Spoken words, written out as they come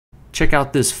Check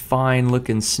out this fine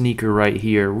looking sneaker right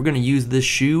here. We're going to use this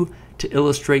shoe to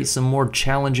illustrate some more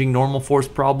challenging normal force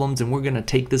problems, and we're going to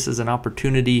take this as an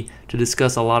opportunity to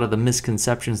discuss a lot of the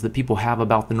misconceptions that people have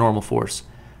about the normal force.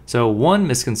 So one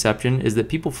misconception is that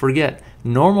people forget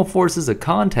normal force is a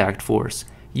contact force.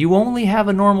 You only have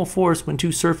a normal force when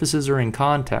two surfaces are in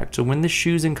contact. So when this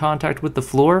shoe's in contact with the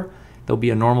floor, there'll be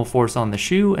a normal force on the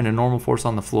shoe and a normal force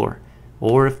on the floor.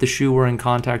 Or if the shoe were in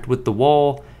contact with the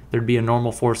wall, there'd be a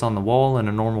normal force on the wall and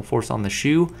a normal force on the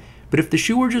shoe. But if the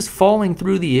shoe were just falling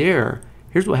through the air,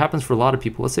 here's what happens for a lot of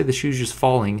people. Let's say the shoe's just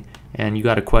falling and you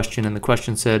got a question and the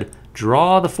question said,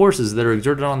 draw the forces that are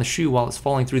exerted on the shoe while it's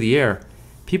falling through the air.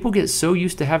 People get so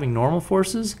used to having normal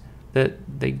forces that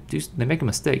they make a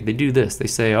mistake. They do this. They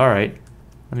say, all right,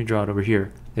 let me draw it over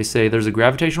here. They say there's a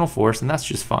gravitational force, and that's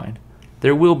just fine.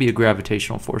 There will be a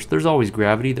gravitational force. There's always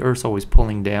gravity. The Earth's always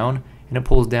pulling down, and it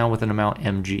pulls down with an amount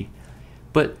mg.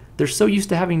 But they're so used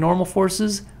to having normal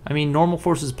forces. I mean, normal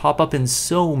forces pop up in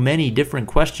so many different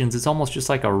questions. It's almost just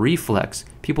like a reflex.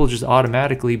 People just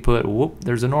automatically put, whoop,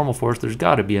 there's a normal force. There's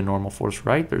got to be a normal force,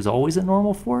 right? There's always a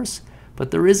normal force. But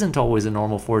there isn't always a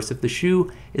normal force. If the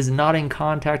shoe is not in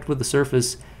contact with the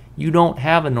surface, you don't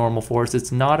have a normal force.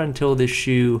 It's not until this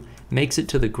shoe makes it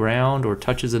to the ground or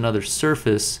touches another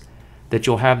surface that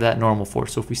you'll have that normal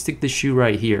force. So if we stick this shoe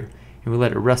right here and we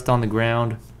let it rest on the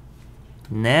ground,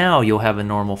 now you'll have a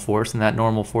normal force, and that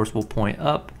normal force will point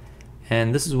up.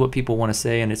 And this is what people want to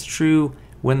say, and it's true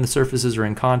when the surfaces are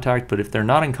in contact, but if they're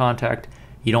not in contact,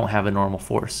 you don't have a normal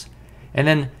force. And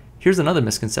then here's another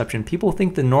misconception. People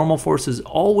think the normal force is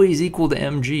always equal to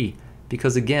mg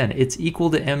because, again, it's equal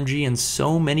to mg in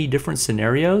so many different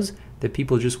scenarios that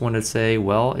people just want to say,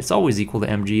 well, it's always equal to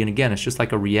mg. And again, it's just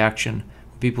like a reaction.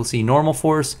 When people see normal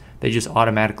force, they just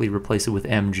automatically replace it with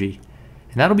mg.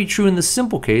 And that'll be true in the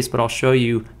simple case, but I'll show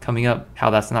you coming up how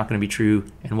that's not going to be true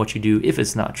and what you do if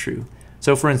it's not true.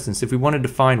 So for instance, if we wanted to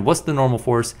find what's the normal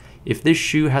force, if this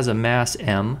shoe has a mass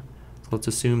m, so let's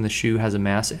assume the shoe has a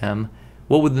mass m,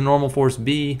 what would the normal force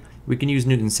be? We can use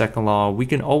Newton's second law. We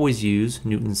can always use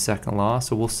Newton's second law.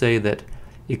 So we'll say that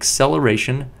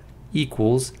acceleration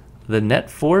equals the net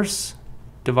force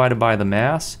divided by the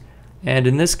mass. And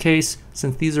in this case,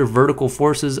 since these are vertical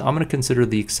forces, I'm going to consider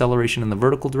the acceleration in the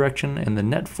vertical direction and the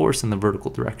net force in the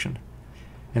vertical direction.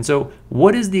 And so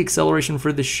what is the acceleration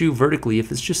for this shoe vertically?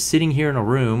 If it's just sitting here in a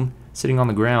room, sitting on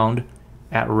the ground,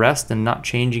 at rest and not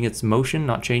changing its motion,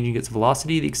 not changing its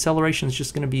velocity, the acceleration is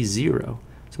just going to be 0.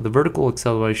 So the vertical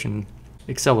acceleration,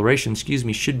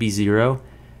 should be 0.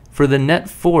 For the net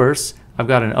force, I've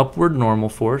got an upward normal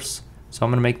force, so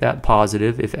I'm going to make that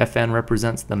positive. If Fn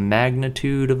represents the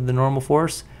magnitude of the normal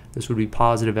force, this would be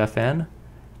positive Fn.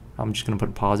 I'm just going to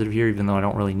put positive here, even though I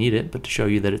don't really need it, but to show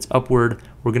you that it's upward,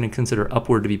 we're going to consider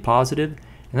upward to be positive.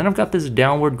 And then I've got this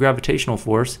downward gravitational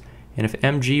force. And if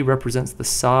mg represents the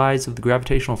size of the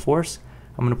gravitational force,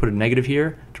 I'm going to put a negative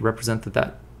here to represent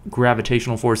that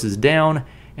gravitational force is down.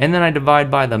 And then I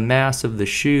divide by the mass of the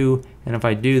shoe. And if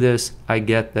I do this, I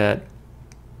get that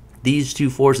these two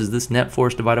forces, this net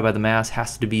force divided by the mass,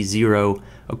 has to be 0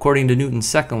 according to Newton's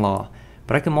second law.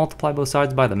 But I can multiply both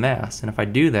sides by the mass. And if I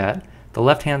do that, the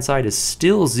left-hand side is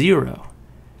still 0.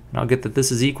 And I'll get that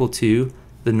this is equal to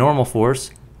the normal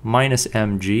force minus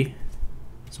mg.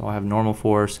 So I'll have normal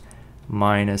force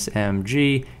minus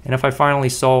mg, and if I finally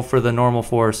solve for the normal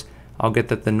force, I'll get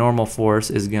that the normal force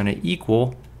is going to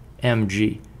equal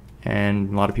mg.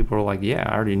 And a lot of people are like, yeah,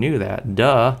 I already knew that,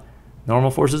 duh.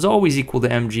 Normal force is always equal to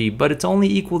mg, but it's only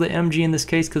equal to mg in this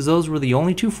case because those were the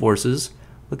only two forces.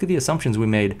 Look at the assumptions we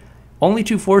made. Only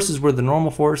two forces were the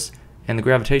normal force and the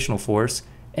gravitational force,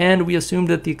 and we assumed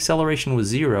that the acceleration was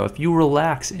 0. If you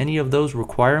relax any of those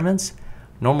requirements,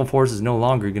 normal force is no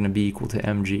longer going to be equal to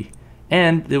mg.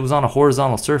 And it was on a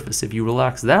horizontal surface. If you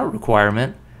relax that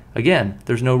requirement, again,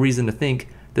 there's no reason to think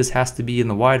this has to be in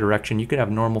the y direction. You could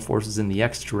have normal forces in the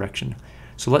x direction.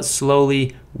 So let's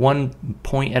slowly, one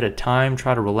point at a time,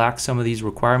 try to relax some of these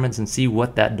requirements and see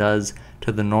what that does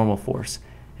to the normal force.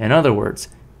 In other words,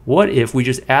 what if we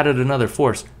just added another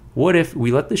force? What if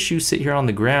we let the shoe sit here on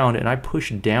the ground and I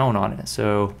push down on it?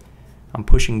 So I'm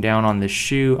pushing down on this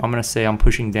shoe. I'm going to say I'm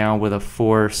pushing down with a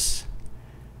force,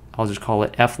 I'll just call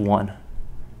it F1.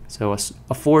 So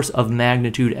a force of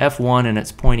magnitude F1 and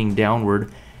it's pointing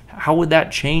downward. How would that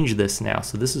change this now?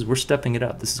 So we're stepping it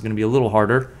up. This is going to be a little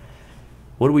harder.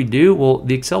 What do we do? Well,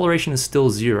 the acceleration is still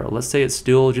 0. Let's say it's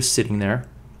still just sitting there.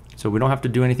 So we don't have to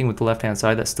do anything with the left-hand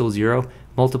side. That's still 0.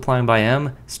 Multiplying by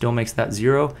m still makes that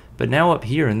 0. But now up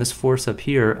here, in this force up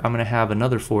here, I'm going to have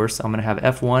another force. I'm going to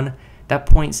have F1. That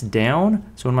points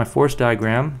down. So in my force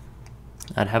diagram,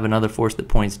 I'd have another force that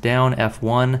points down,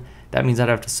 F1. That means I'd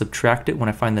have to subtract it when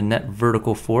I find the net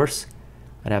vertical force.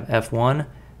 I'd have F1.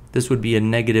 This would be a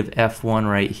negative F1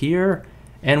 right here.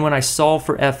 And when I solve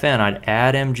for Fn, I'd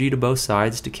add mg to both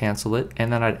sides to cancel it,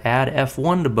 and then I'd add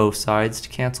F1 to both sides to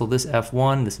cancel this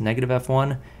F1, this negative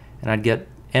F1, and I'd get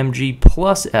mg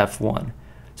plus F1.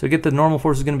 So I get the normal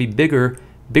force is going to be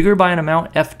bigger by an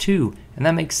amount F2, and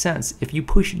that makes sense. If you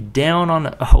push down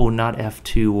on, oh, not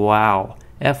F2, wow,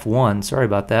 F1, sorry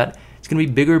about that. It's going to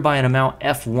be bigger by an amount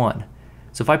F1.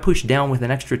 So if I push down with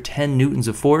an extra 10 newtons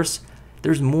of force,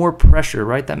 there's more pressure,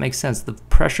 right? That makes sense. The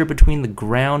pressure between the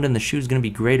ground and the shoe is going to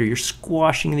be greater. You're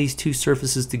squashing these two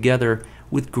surfaces together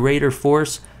with greater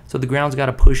force, so the ground's got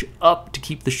to push up to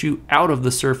keep the shoe out of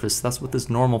the surface. That's what this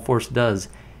normal force does.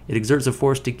 It exerts a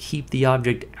force to keep the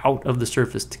object out of the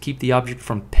surface, to keep the object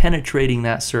from penetrating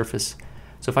that surface.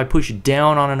 So if I push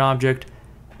down on an object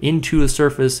into a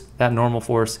surface, that normal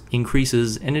force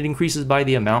increases, and it increases by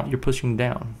the amount you're pushing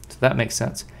down. So that makes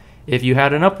sense. If you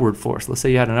had an upward force, let's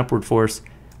say you had an upward force,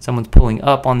 someone's pulling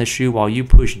up on the shoe while you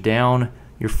push down,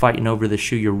 you're fighting over the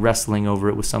shoe, you're wrestling over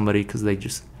it with somebody because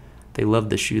they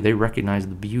love the shoe, they recognize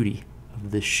the beauty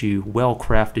of this shoe,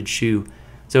 well-crafted shoe.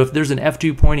 So if there's an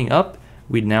F2 pointing up,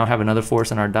 we'd now have another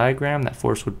force in our diagram. That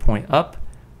force would point up.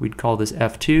 We'd call this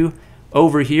F2.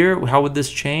 Over here, how would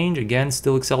this change? Again,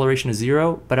 still acceleration is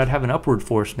 0, but I'd have an upward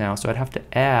force now, so I'd have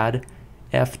to add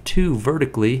F2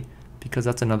 vertically, because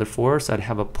that's another force. I'd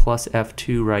have a plus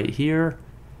F2 right here.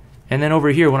 And then over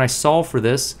here, when I solve for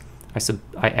this,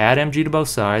 I add mg to both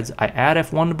sides, I add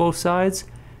F1 to both sides,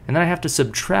 and then I have to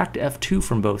subtract F2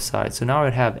 from both sides. So now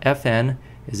I'd have Fn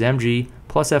is mg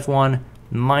plus F1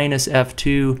 minus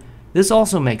F2. This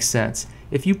also makes sense.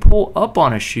 If you pull up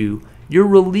on a shoe, you're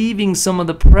relieving some of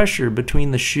the pressure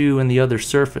between the shoe and the other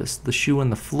surface, the shoe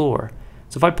and the floor.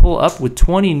 So if I pull up with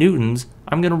 20 newtons,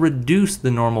 I'm going to reduce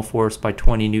the normal force by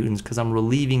 20 newtons because I'm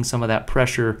relieving some of that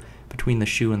pressure between the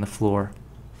shoe and the floor.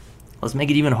 Let's make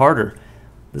it even harder.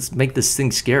 Let's make this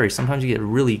thing scary. Sometimes you get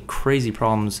really crazy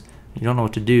problems. You don't know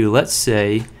what to do. Let's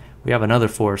say we have another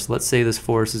force. Let's say this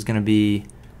force is going to be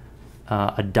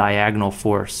a diagonal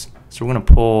force. So we're going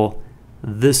to pull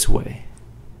this way.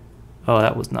 Oh,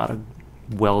 that was not a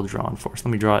well-drawn force.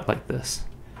 Let me draw it like this.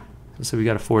 So we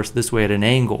got a force this way at an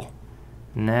angle.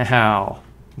 Now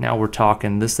we're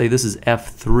talking. Let's say this is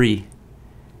F3.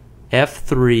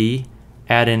 F3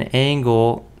 at an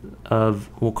angle of,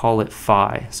 we'll call it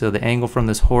phi. So the angle from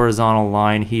this horizontal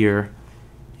line here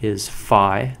is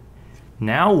phi.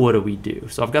 Now what do we do?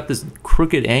 So I've got this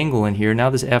crooked angle in here. Now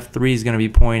this F3 is going to be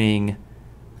pointing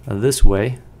this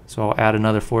way. So I'll add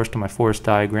another force to my force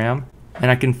diagram. And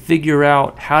I can figure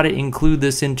out how to include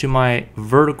this into my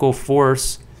vertical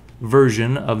force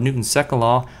version of Newton's second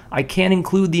law. I can't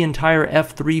include the entire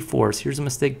F3 force. Here's a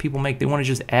mistake people make. They want to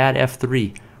just add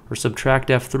F3 or subtract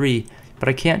F3, but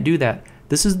I can't do that.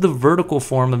 This is the vertical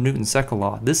form of Newton's second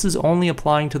law. This is only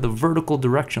applying to the vertical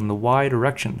direction, the y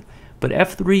direction. But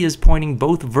F3 is pointing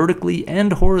both vertically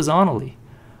and horizontally.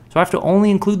 So I have to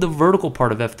only include the vertical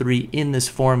part of F3 in this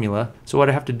formula. So what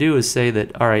I have to do is say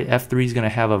that, all right, F3 is going to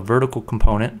have a vertical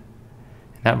component.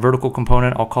 And that vertical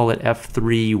component, I'll call it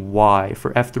F3y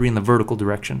for F3 in the vertical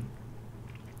direction.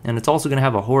 And it's also going to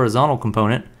have a horizontal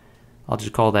component. I'll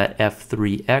just call that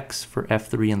F3x for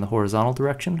F3 in the horizontal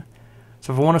direction.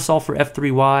 So if I want to solve for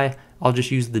F3y, I'll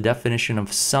just use the definition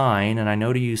of sine. And I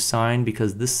know to use sine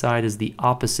because this side is the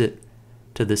opposite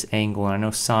to this angle, and I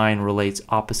know sine relates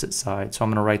opposite side, so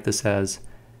I'm going to write this as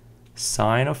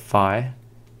sine of phi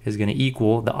is going to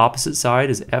equal, the opposite side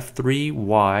is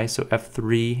F3y, so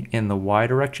F3 in the y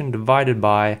direction divided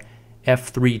by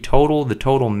F3 total, the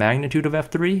total magnitude of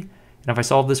F3, and if I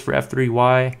solve this for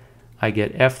F3y, I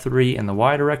get F3 in the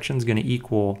y direction is going to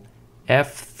equal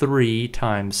F3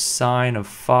 times sine of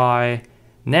phi.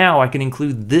 Now I can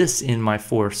include this in my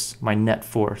force, my net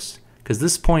force, because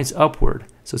this points upward.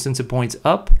 So since it points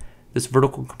up, this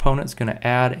vertical component is going to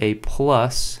add a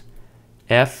plus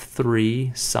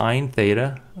F3 sine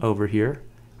theta over here.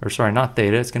 Or sorry, not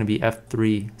theta, it's going to be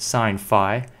F3 sine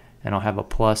phi. And I'll have a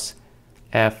plus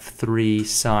F3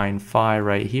 sine phi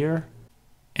right here.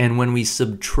 And when we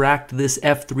subtract this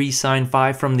F3 sine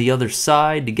phi from the other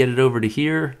side to get it over to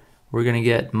here, we're going to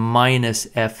get minus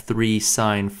F3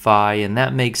 sine phi. And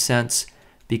that makes sense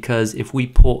because if we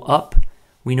pull up,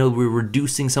 we know we're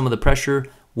reducing some of the pressure,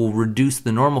 we'll reduce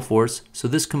the normal force. So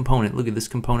this component, look at this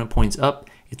component points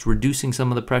up, it's reducing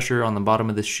some of the pressure on the bottom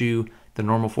of the shoe, the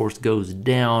normal force goes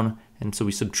down, and so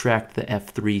we subtract the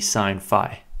F3 sine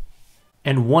phi.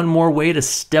 And one more way to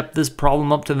step this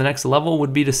problem up to the next level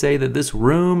would be to say that this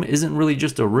room isn't really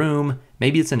just a room,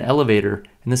 maybe it's an elevator,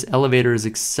 and this elevator is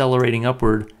accelerating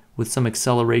upward with some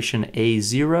acceleration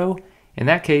a0, In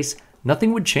that case,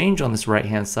 nothing would change on this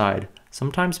right-hand side.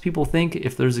 Sometimes people think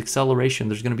if there's acceleration,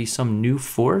 there's going to be some new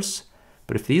force.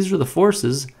 But if these are the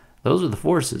forces, those are the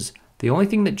forces. The only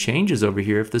thing that changes over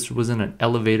here, if this was in an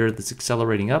elevator that's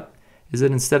accelerating up, is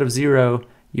that instead of 0,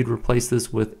 you'd replace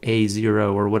this with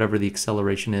a0 or whatever the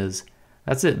acceleration is.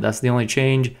 That's it. That's the only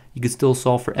change. You could still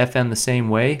solve for Fn the same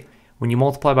way. When you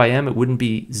multiply by m, it wouldn't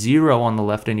be 0 on the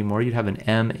left anymore. You'd have an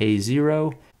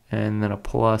ma0 and then a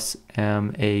plus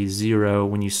ma0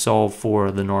 when you solve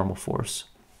for the normal force.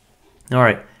 All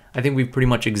right, I think we've pretty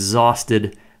much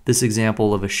exhausted this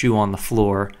example of a shoe on the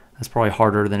floor. That's probably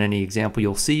harder than any example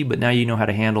you'll see, but now you know how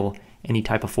to handle any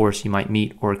type of force you might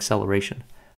meet or acceleration.